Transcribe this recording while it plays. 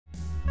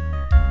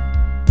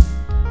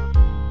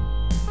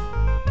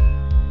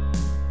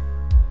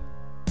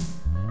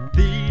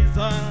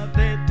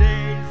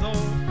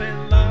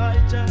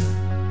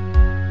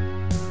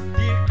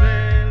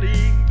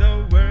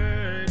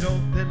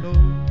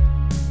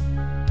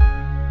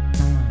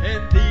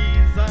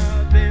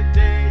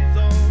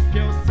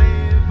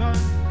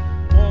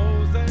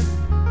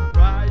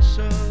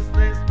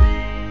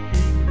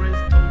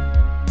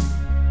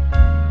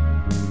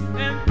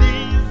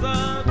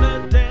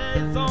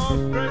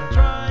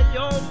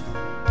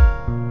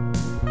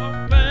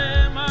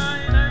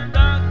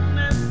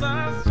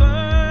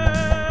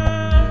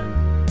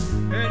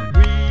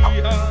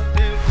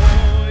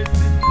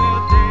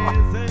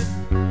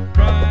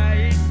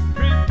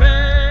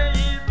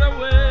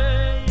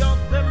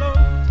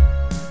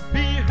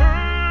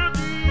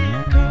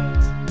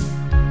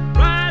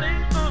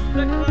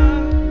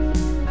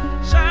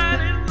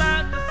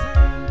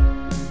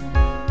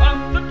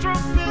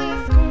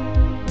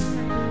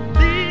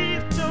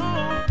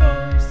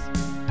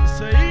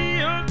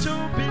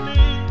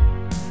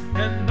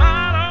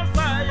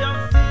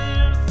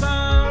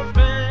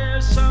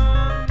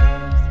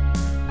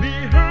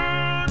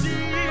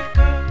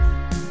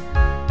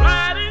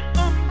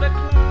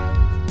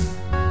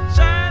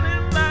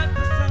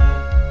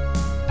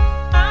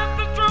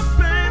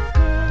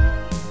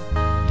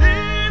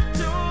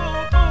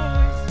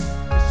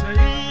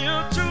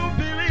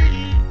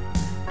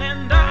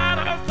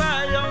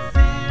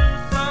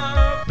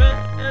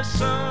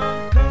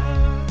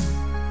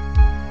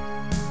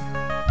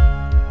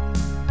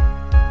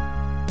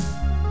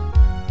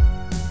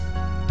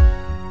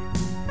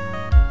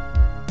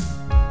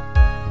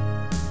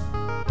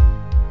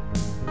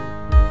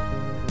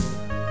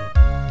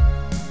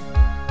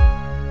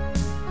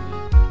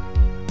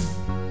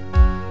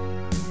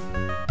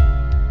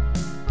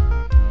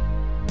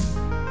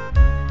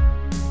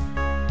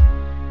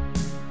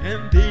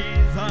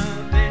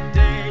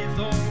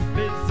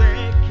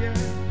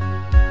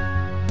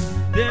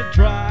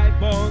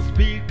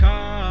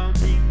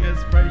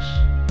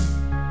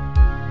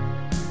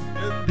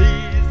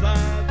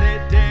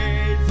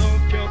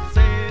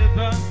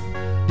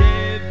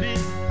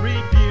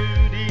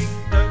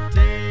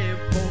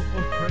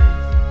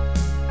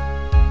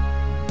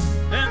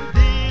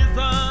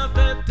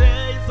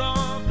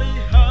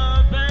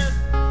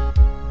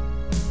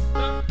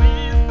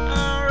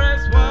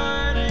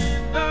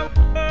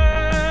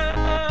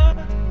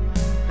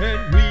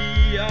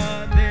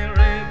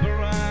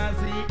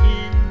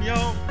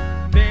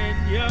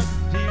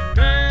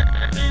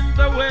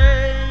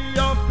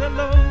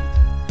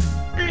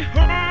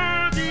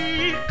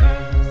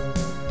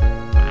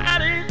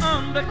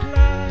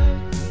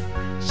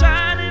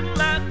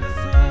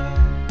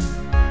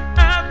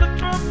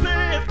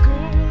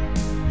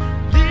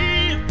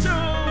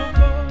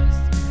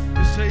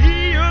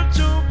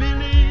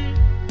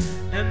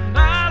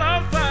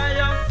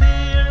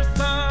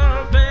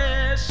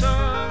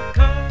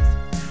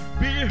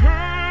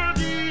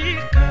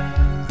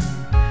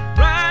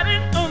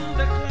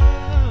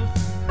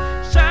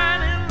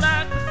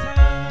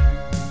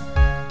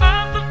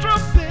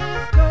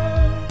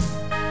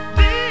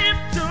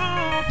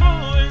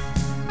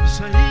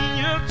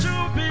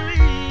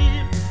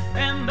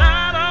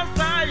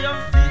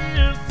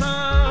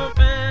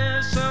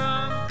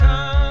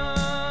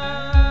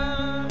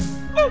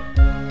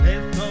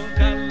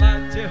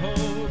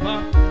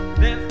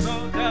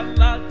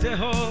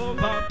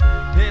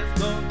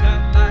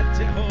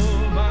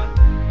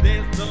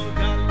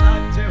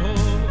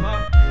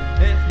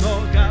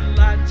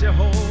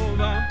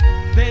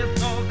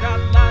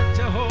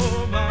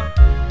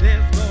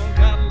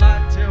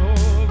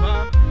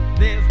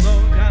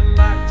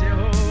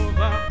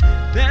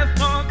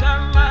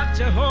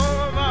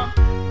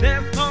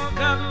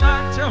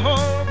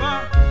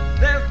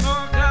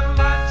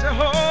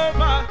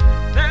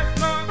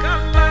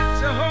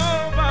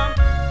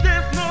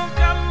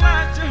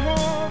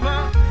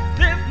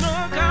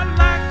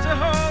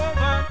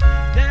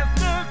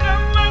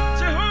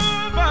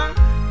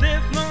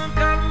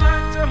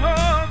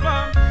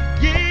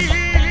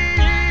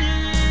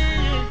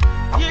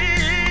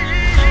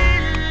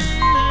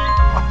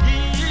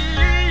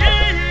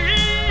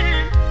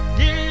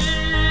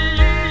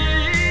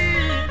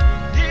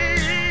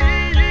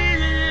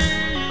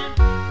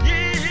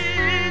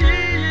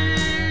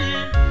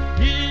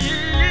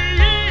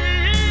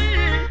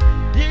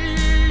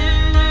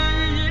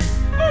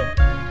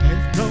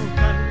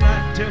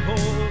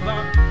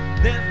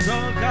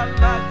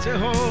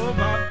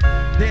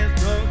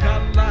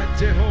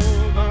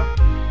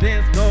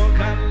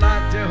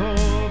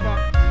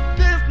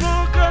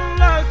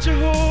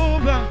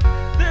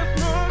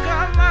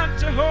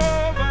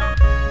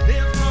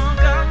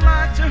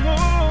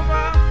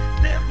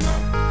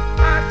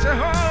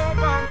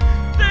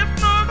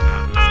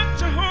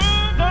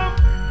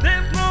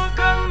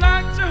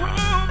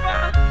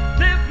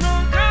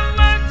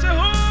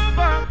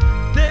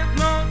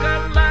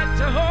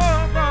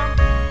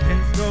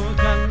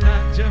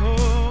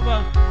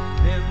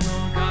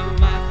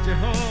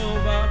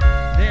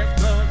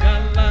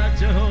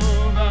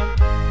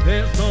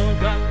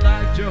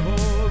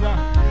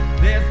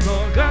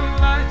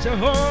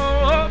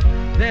Jehovah.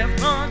 There's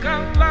no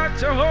God like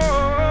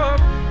Jehovah.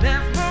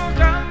 There's no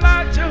God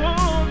like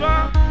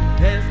Jehovah.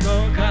 There's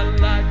no God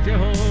like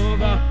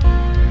Jehovah.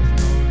 There's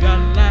no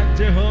God like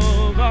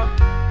Jehovah.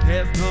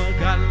 There's no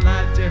God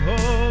like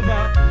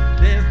Jehovah.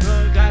 There's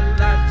no God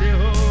like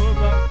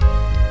Jehovah.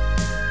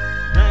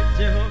 Like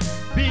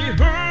Jehovah.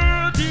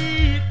 Behold,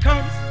 he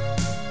comes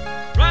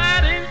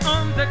riding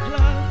on the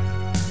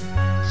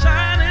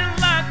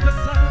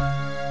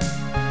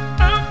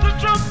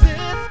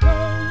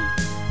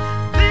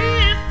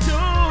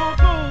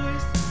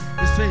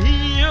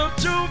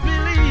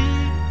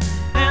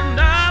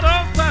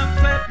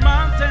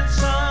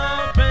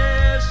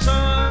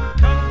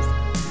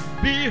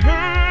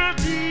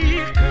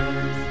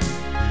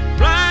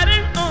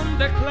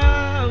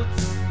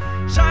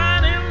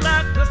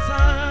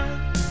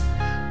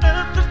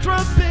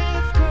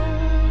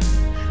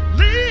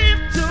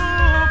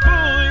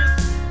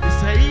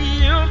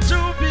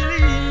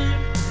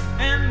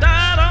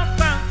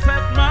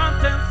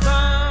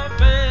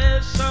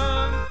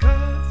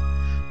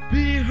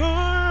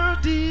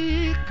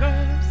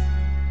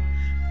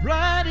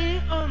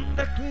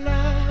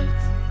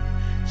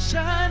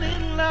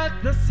shining like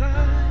the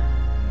sun.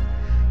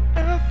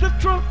 As the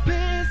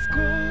trumpets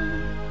call,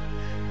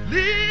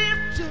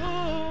 lift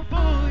your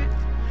voice.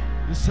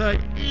 It's a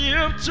year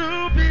of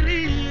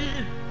jubilee,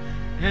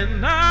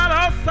 and out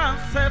of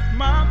Sunset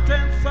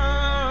Mountain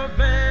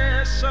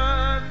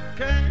salvation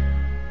came.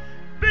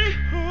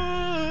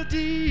 Behold,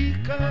 he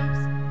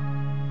comes,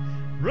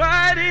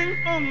 riding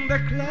on the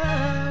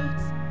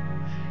clouds,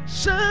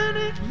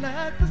 shining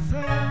like the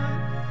sun.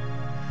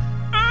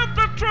 As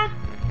the trumpet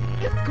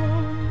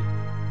call,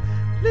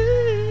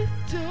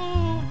 lift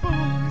your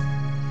voice.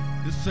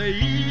 It's a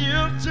year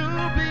of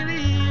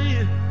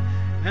jubilee,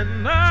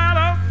 and out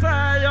of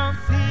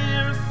Zion's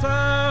here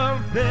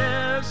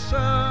salvation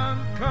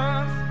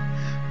comes.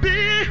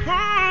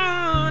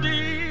 Behold,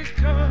 he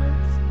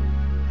comes,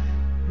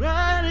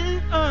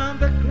 riding on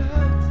the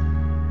clouds,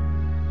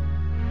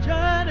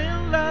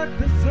 shining like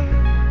the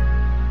sun.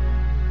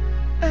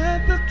 At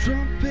the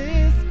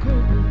trumpet's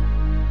call,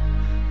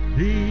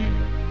 lift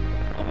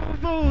your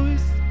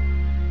voice.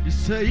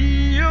 It's a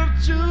year of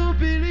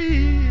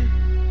jubilee,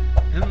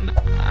 and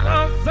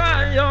out of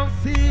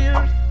Zion's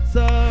here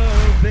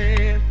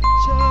salvation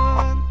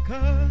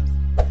comes.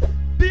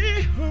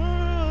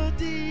 Behold,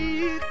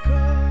 he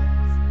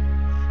comes,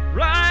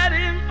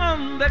 riding on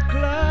the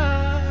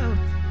clouds,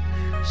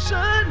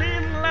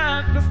 shining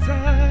like the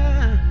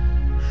sun.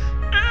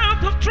 And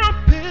the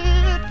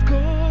trumpets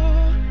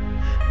call,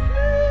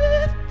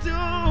 lift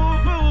your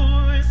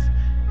voice.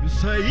 You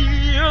say,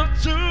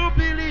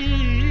 "Jubilee."